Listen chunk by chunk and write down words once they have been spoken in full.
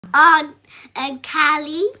And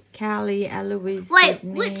Callie. Callie, Eloise. Wait,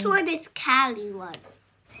 Sydney. which one is Callie one?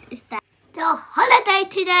 Is that the holiday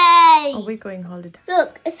today? Oh, we're going holiday.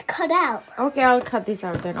 Look, it's cut out. Okay, I'll cut this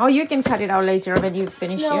out then. Oh, you can cut it out later when you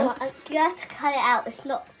finish here. No, you have to cut it out. It's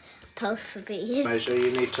not supposed to be. Measure,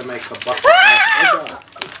 you need to make a butter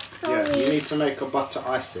yeah, you need to make a butter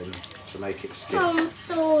icing to make it stick. I'm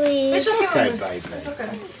sorry. It's Okay, baby. It's okay.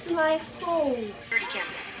 It's my fault.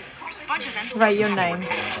 Write your name.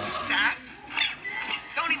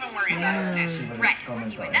 Don't even worry about it, sis. Right,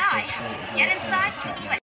 you and I get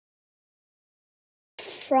inside.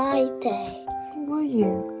 Friday. Who are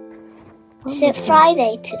you? Is it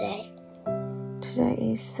Friday today?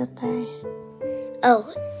 Today is Sunday.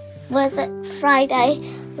 Oh, was it Friday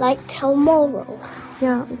like tomorrow?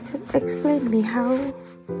 Yeah, explain me how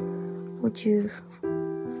would you...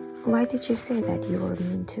 Why did you say that you were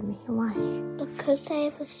mean to me? Why? Because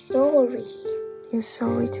I was sorry. You're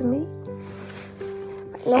sorry to me?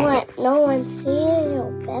 No one seeing your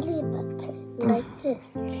belly button like this.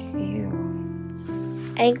 Ew.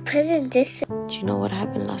 I put in this. Do you know what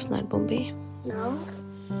happened last night, Bombay? No.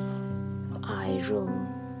 I ruined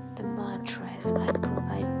the mattress.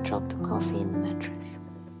 I dropped the coffee in the mattress.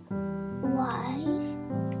 Why?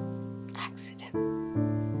 Accident.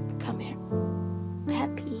 Come here.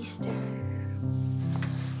 Happy Easter.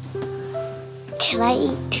 Can I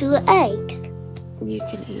eat 2 eggs? You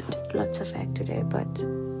can eat lots of egg today, but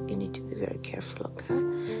you need to be very careful,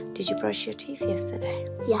 okay? Did you brush your teeth yesterday?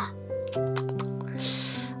 Yeah.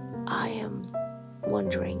 I am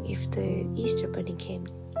wondering if the Easter bunny came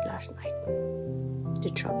last night to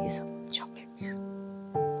drop you some chocolates.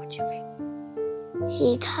 What do you think?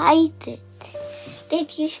 He hid it.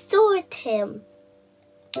 Did you sort him?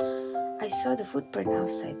 I saw the footprint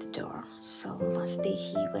outside the door, so must be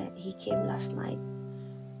he came last night.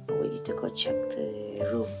 But we need to go check the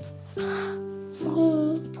room.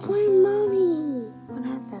 Oh, poor mommy. What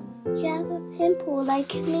happened? You have a pimple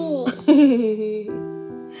like me.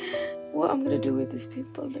 What I'm gonna do with this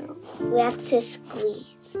pimple now? We have to squeeze.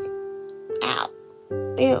 Ow.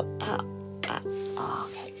 Ew, ow, ow. Oh,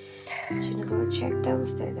 okay. So you gonna go check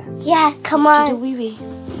downstairs then? Yeah, come Did on. you do wee-wee?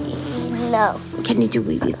 No. Can you do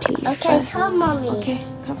wee-wee, please? Okay, first? come, mommy. Okay,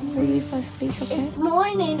 come wee-wee first, please, okay? It's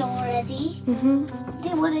morning already. Mm-hmm.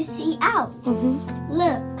 They want to see out. Mm-hmm.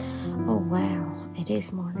 Look. Oh, wow. It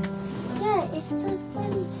is morning. Yeah, it's so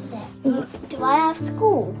sunny today. Do I have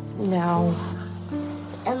school? No.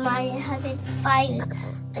 Am I having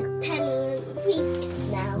 10 weeks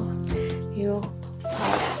now? You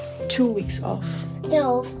have 2 weeks off.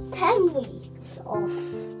 No, 10 weeks off.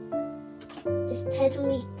 It's 10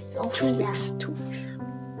 weeks off 2 now. weeks. 2 weeks.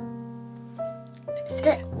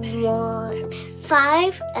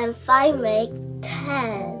 5 and 5 make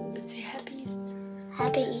 10. Say Happy Easter.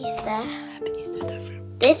 Happy Easter. Happy Easter, Dapper.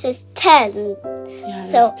 This is 10. Yeah,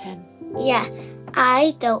 So- that's 10. Yeah,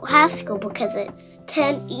 I don't have school because it's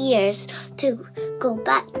 10 years to go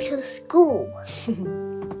back to school.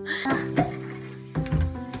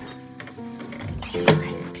 Close your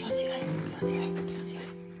eyes, close your eyes, close your eyes, close your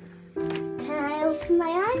eyes. Can I open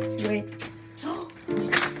my eyes? Wait.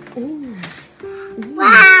 Ooh.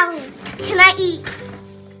 Wow! Can I eat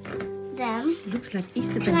them? Looks like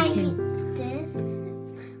Easter Can I bunny eat came. this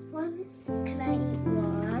one? Can I eat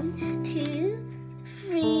 1, 2,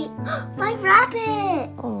 3? My rabbit!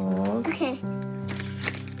 Oh. Okay.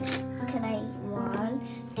 Can I eat 1,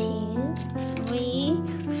 2, 3,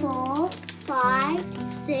 4, 5,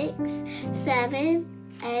 6, 7,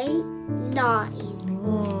 8,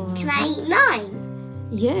 9? Can I eat 9?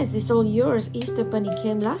 Yes, it's all yours. Easter bunny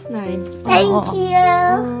came last night. Thank you.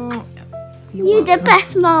 Oh. You're the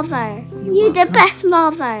best mother. You're the best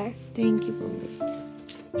mother. Thank you, Bobby.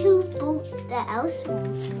 Who bought the Elsa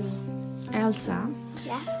one for me? Elsa,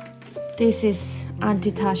 Yeah. this is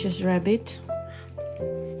Auntie Tasha's rabbit.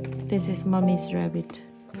 This is Mommy's rabbit.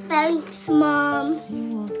 Thanks, Mom.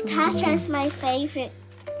 You're welcome. Tasha's my favorite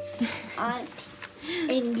aunt.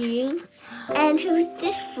 And you? And who's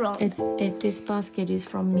this from? This basket is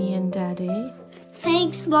from me and Daddy.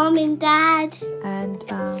 Thanks, Mom and Dad. And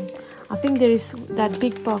I think there is that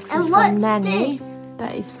big box And is what's from Nanny. this?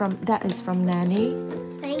 That is from Nanny.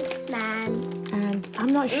 Thanks, Man. And I'm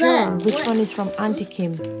not sure Look, which what- one is from Auntie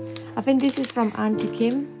Kim. I think this is from Auntie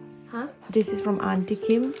Kim. Huh? This is from Auntie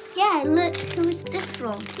Kim. Yeah, look, who's this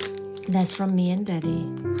from? That's from me and Daddy.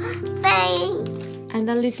 Thanks. And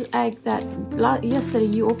the little egg that yesterday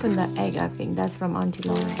you opened that egg, I think that's from Auntie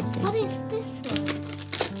Laura. I think. What is this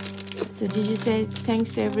one? So did you say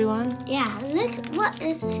thanks to everyone? Yeah, look, what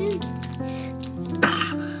is who?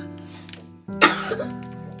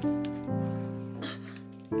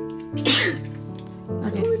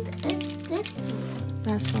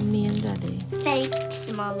 That's from me and Daddy.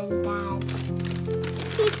 Thanks, Mom and Dad.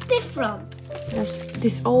 Who's this from? That's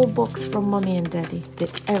this old box from Mommy and Daddy.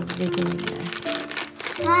 Did everything in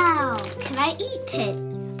there. Wow, can I eat it?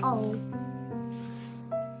 Oh,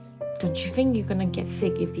 Don't you think you're gonna get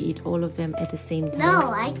sick if you eat all of them at the same time?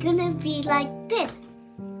 no, I'm gonna be like this.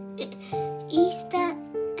 Easter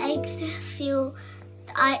eggs feel.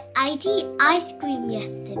 I ate ice cream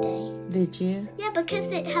yesterday. Did you? Yeah,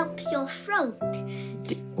 because it helps your throat.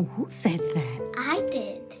 Who said that? I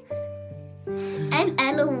did. And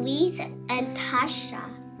Eloise and Tasha.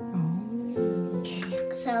 Oh.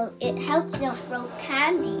 So it helps your throat.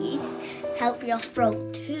 Candies help your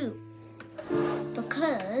throat too.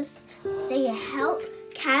 Because they help.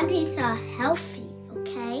 Candies are healthy,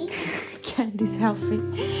 okay? Candy's healthy.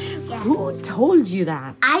 Yeah. Who told you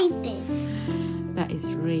that? I did. That is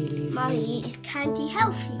really, Mommy, is candy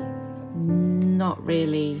healthy? not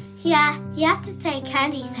really. Yeah, you have to say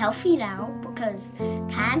candy is healthy now because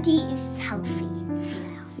candy is healthy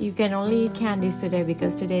now. You can only eat candies today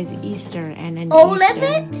because today is Easter and an All Easter. of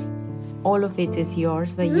it? All of it is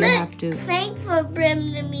yours, but you Look, have to. thanks for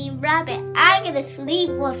bringing me rabbit. I'm gonna sleep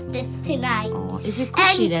with this tonight. Oh, is it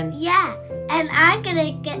cushy then? Yeah, and I'm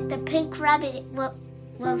gonna get the pink rabbit with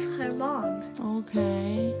her mom.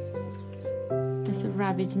 Okay. That's a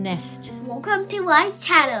rabbit's nest. Welcome to my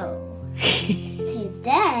channel.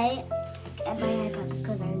 Today, get my iPad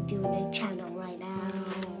because I'm doing a channel right now.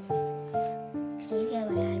 Can you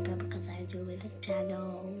get my iPad because I'm doing a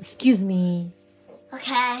channel? Excuse me.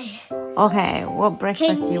 Okay. Okay, what breakfast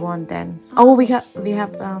Can do you you- want then? Oh, we have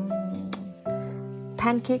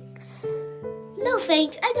pancakes. No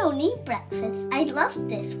thanks, I don't need breakfast. I love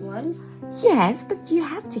this one. Yes, but you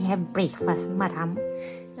have to have breakfast, madam.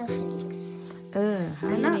 No thanks. How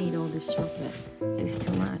do you eat all this chocolate? It's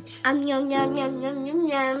too much. Yum yum yum yum yum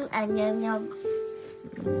yum yum yum.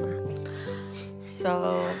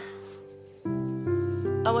 So,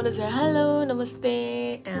 I want to say hello,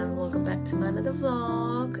 namaste, and welcome back to my another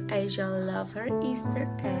vlog. Asia loves her Easter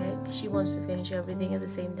egg. She wants to finish everything at the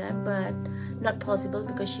same time, but not possible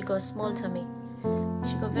because she got small tummy.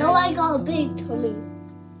 She got very No, I got a big tummy.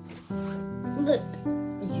 Look,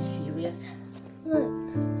 Are you serious? look.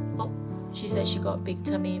 Oh, she said she got big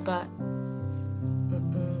tummy, but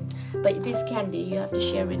but this candy you have to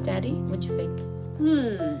share with Daddy. What do you think?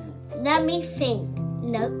 Let me think.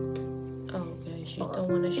 Nope. Okay, she don't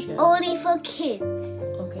want to share. Only for kids.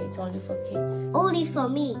 Okay, it's only for kids. Only for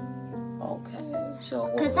me. Okay, so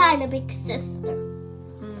Because I'm a big sister.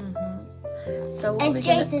 so what And we're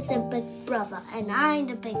gonna- Jace is a big brother. And I'm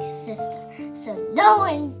the big sister. So no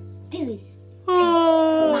one does.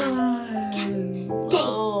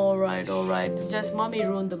 All right. Just mommy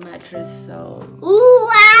ruined the mattress, so. Ooh,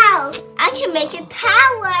 wow. I can make a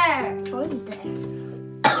tower. From there.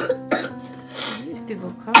 You still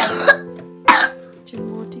go cover.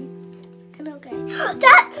 Morty. Okay.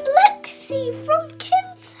 That's Lexi from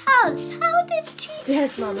Kim's house. How did she?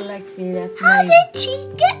 That's not Lexi. That's How neighbor. did she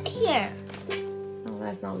get here? No,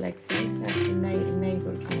 that's not Lexi. That's the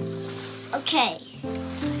neighbor. Okay.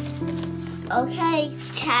 Okay,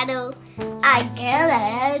 channel. I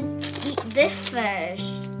gotta eat this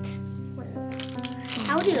first.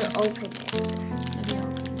 How do you open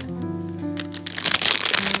it?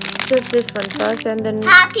 Just this one first, and then.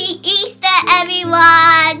 Happy Easter,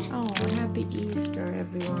 everyone! Oh, happy Easter,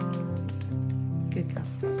 everyone. Good girl.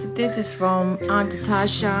 So this is from Auntie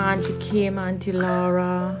Tasha, Auntie Kim, Auntie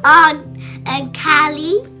Laura, And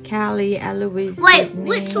Callie. Callie, Eloise. Wait, Sydney.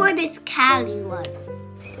 which one is Callie one?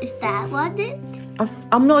 Is that one it?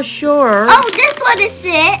 I'm not sure. Oh, this one is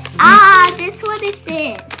it. This one is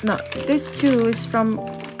it. No, this too is from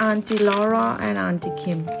Auntie Laura and Auntie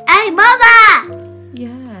Kim. Hey, Mama!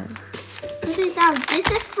 Yes. Put it down. This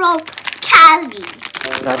is from Callie.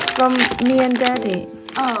 That's from me and Daddy.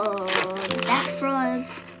 Oh, that's from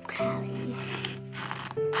Callie.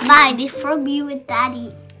 Mine is from you and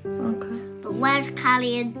Daddy. Okay. But where's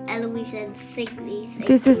Callie and Eloise and Sydney?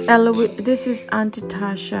 This is Eloise. This is Auntie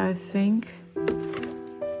Tasha, I think,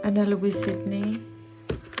 and Eloise Sydney.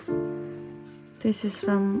 This is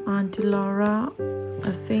from Auntie Laura,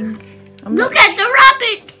 I think. Look at the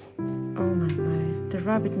rabbit! Oh my. The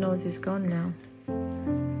rabbit nose is gone now.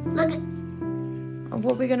 Look at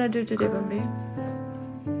What are we gonna do today, Bambi?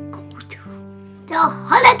 the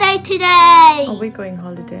holiday today! Are we going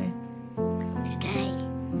holiday? Today.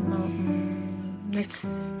 No,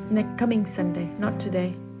 next coming Sunday. Not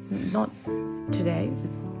today. Not today.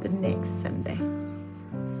 The next Sunday.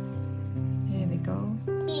 Here we go.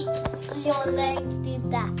 Your leg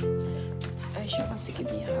did that. Aisha wants to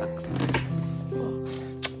give me a hug.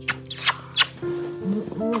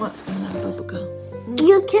 What? Bubblegum.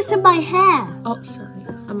 You're kissing my hair. Oh, sorry.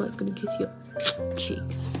 I'm not gonna kiss your cheek.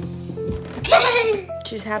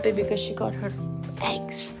 She's happy because she got her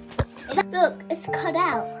eggs. Look, it's cut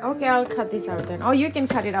out. Okay, I'll cut this out then. Oh, you can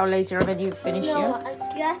cut it out later when you finish here. No,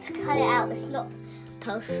 you have to cut it out. It's not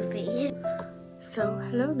supposed to be. So,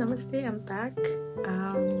 hello, namaste, I'm back.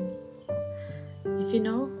 If you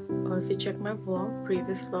know, or if you check my vlog,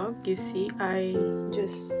 previous vlog, you see I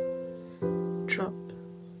just dropped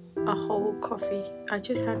a whole coffee. I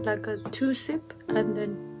just had like a 2 sip and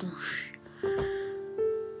then whoosh.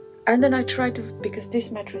 And then I tried to, because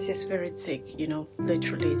this mattress is very thick, you know,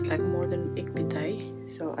 literally it's like more than ek bitai.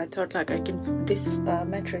 So I thought like I can, this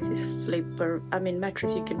mattress is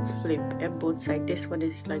mattress you can flip at both sides. This one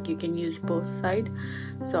is like you can use both sides.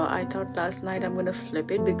 So I thought last night I'm gonna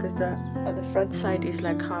flip it because the front side is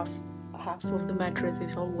like half of the mattress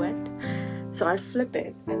is all wet. So I flip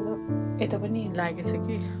it and it only like it's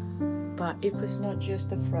okay. But it was not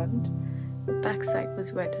just the front. The back side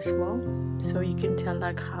was wet as well, so you can tell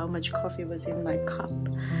like how much coffee was in my cup.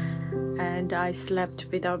 And I slept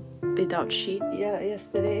without sheet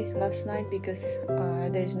last night because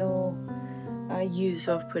there's no use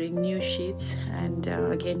of putting new sheets and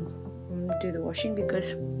again do the washing,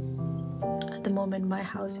 because at the moment my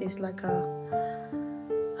house is like a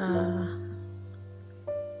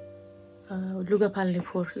luga palne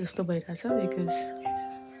phor yasto bhairachha, because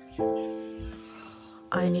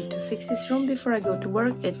I need to fix this room before I go to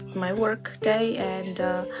work. It's my work day, and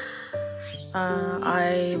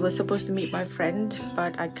I was supposed to meet my friend,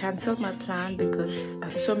 but I cancelled my plan because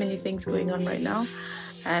so many things going on right now,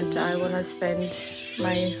 and I want to spend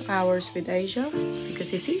my hours with Asia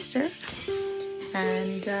because it's Easter.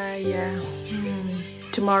 And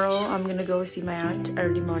tomorrow I'm gonna go see my aunt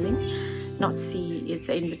early morning. Not see, it's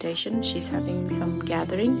an invitation. She's having some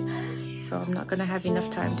gathering. So I'm not gonna have enough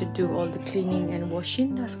time to do all the cleaning and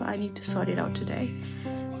washing. That's why I need to sort it out today.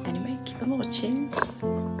 Anyway, keep on watching.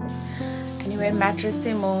 Anyway, mattress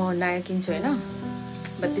is more naya kincho na.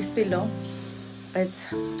 But this pillow,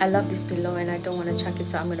 I love this pillow and I don't want to chuck it,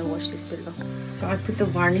 so I'm gonna wash this pillow. So I put the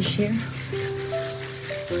varnish here.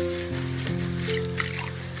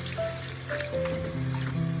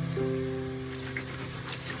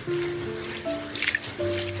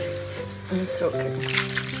 And soak it.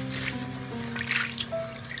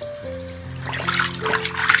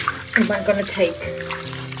 Am I gonna take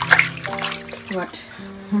what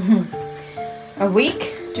a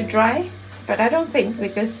week to dry? But I don't think,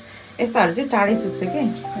 because it starts to charge suits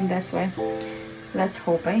again, and that's why. Let's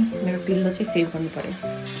hope my pillow is save on the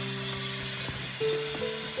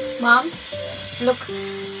Mom, look,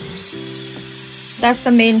 that's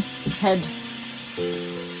the main head,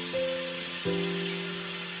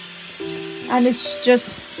 and it's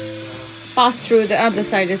just passed through the other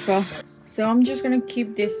side as well. So I'm just gonna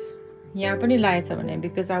keep this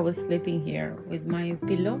because I was sleeping here with my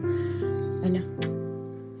pillow.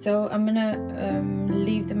 So I'm gonna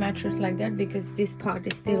leave the mattress like that because this part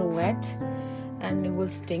is still wet and it will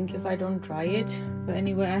stink if I don't dry it. But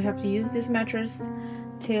anyway, I have to use this mattress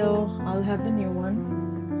till I'll have the new one.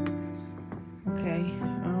 Okay,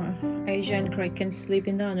 Asia and Craig can sleep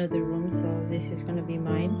in the another room, so this is gonna be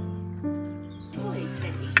mine.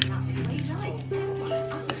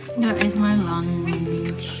 That is my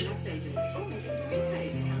lunch.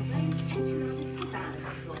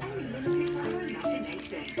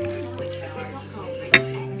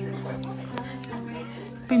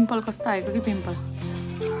 Pimple कस्तो आएको कि pimple?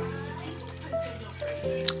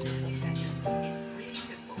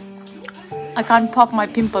 I can't pop my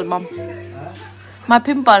pimple, Mom. My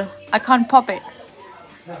pimple, I can't pop it.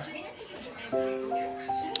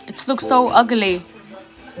 It looks so ugly.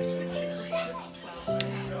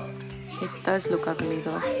 It does look ugly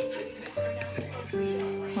though.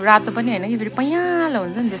 रातो पनि हैन कि फेरि पयालो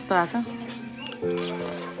हुन्छ नि त्यस्तो आछ.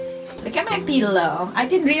 Look at my pillow. I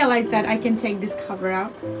didn't realize that I can take this cover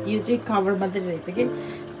out. You did cover but it's okay.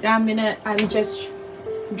 So I'm just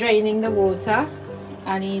draining the water.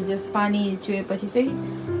 And just pani chueपछि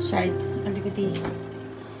चाहिँ सायद अलिकति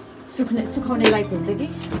सुखाउने लाइक हुन्छ कि.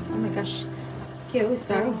 Oh my gosh. के हो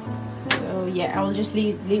सारो? So yeah, I will just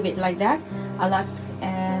leave it like that. I'll ask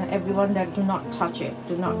everyone that do not touch it.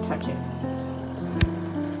 Do not touch it.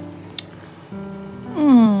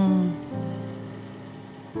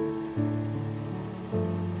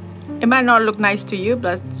 It might not look nice to you,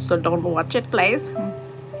 but so don't watch it, please.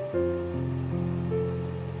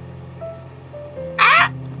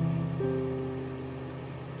 Ah!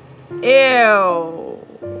 Ew!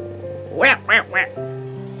 Wet.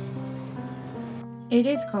 It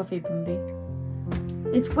is coffee, Bumbi.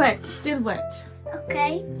 It's wet, still wet.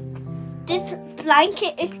 Okay? This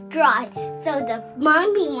blanket is dry, so the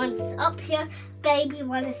mommy one is up here, baby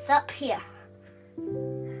one is up here.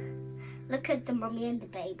 Look at the mommy and the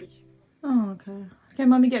baby. Oh, okay. Okay,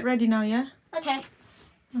 mommy, get ready now, yeah? Okay.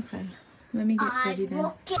 Okay. Let me get ready then.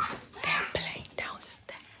 will get... They're playing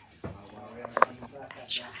downstairs.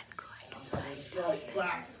 Asia and Chloe.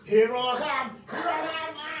 Here I come.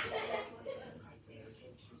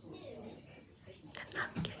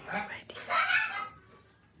 I'm getting ready.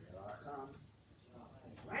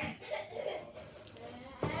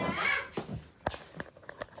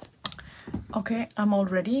 Okay, I'm all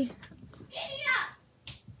ready. Get it up!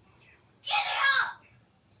 Get it up!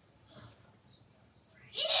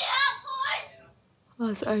 Get it up, boys!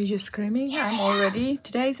 Was Asia screaming? I'm all ready.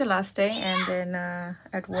 Today is the last day, and then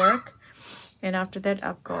at work, and after that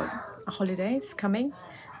I've got holidays coming,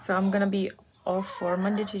 so I'm gonna be off for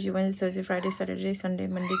Monday, Tuesday, Wednesday, Thursday, Friday, Saturday, Sunday,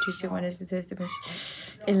 Monday, Tuesday, Wednesday, Thursday,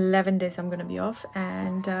 Wednesday. 11 days I'm gonna be off,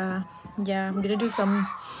 and yeah, I'm gonna do something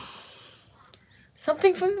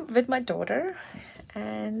with my daughter.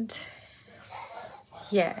 And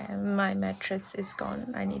yeah, my mattress is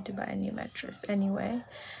gone. I need to buy a new mattress anyway.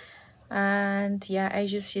 And yeah,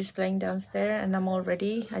 she's playing downstairs, and I'm all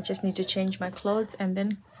ready. I just need to change my clothes and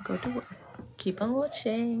then go to work. Keep on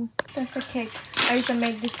watching. That's the cake. I can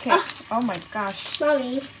make this cake. Oh my gosh.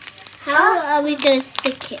 Mommy, how are we going to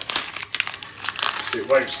stick it? So it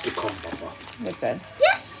won't stick on, Papa. Like that.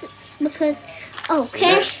 Yes, because...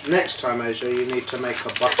 Okay. Next time, Asia, you need to make a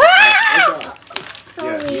butter. Asia.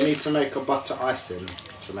 Yeah, you need to make a butter icing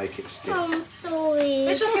to make it stick. I'm sorry.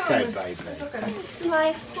 It's okay, Okay, baby. It's okay. It's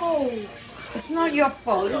my fault. It's not your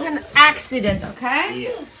fault. It's an accident, okay?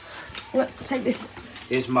 Yes. Well, take this.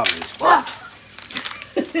 Here's Mummy's.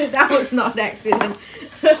 That was not accident.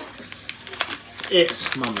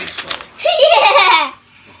 It's Mummy's fault. Yeah!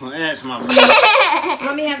 It's Mummy's fault.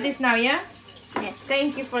 Mommy, have this now, yeah? Yeah.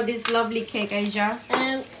 Thank you for this lovely cake, Asia.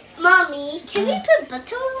 Mommy, can we put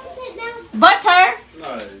butter on it now? Butter?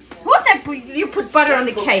 No. Who said you put butter on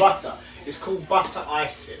the Put cake? Butter. It's called butter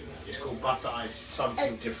icing. It's called butter icing.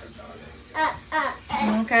 Something different,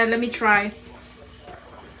 darling. Okay, let me try.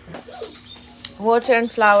 Water and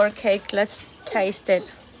flour cake. Let's taste it.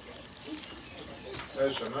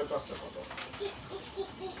 Asia, no butter, Papa.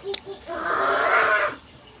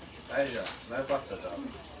 Asia, no butter,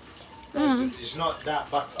 darling. It's not that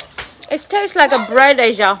butter. It tastes like a bread,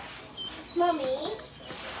 Asia. Mommy?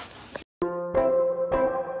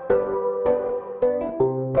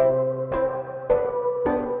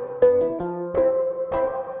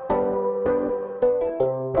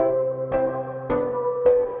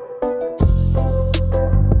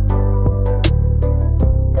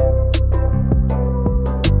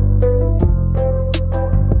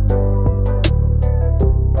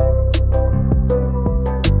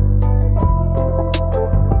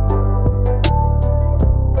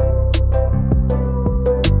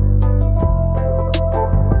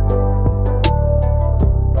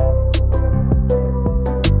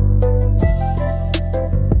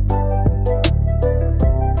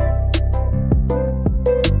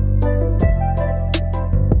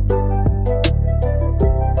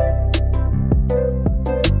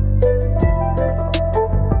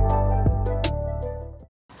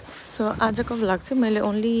 सो आजको vlog चाहिँ मैले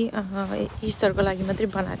only इस्टरको लागि मात्रै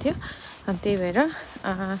बनाएको थियो अनि त्यही भएर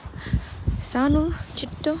सानो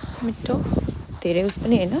छिट्टो मिठो धेरै उस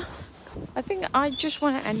पनि हैन I think I just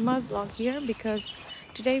want to end my vlog here because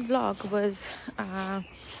today's vlog was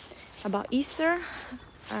about Easter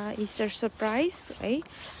surprise, right?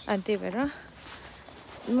 And त्यही भएर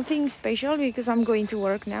nothing special because I'm going to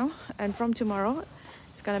work now, and from tomorrow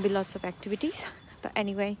it's gonna be lots of activities. But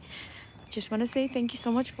anyway, just want to say thank you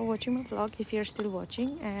so much for watching my vlog if you're still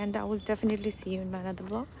watching, and I will definitely see you in my another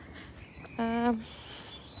vlog.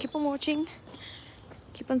 Keep on watching,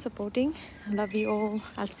 keep on supporting. Love you all.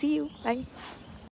 I'll see you. Bye.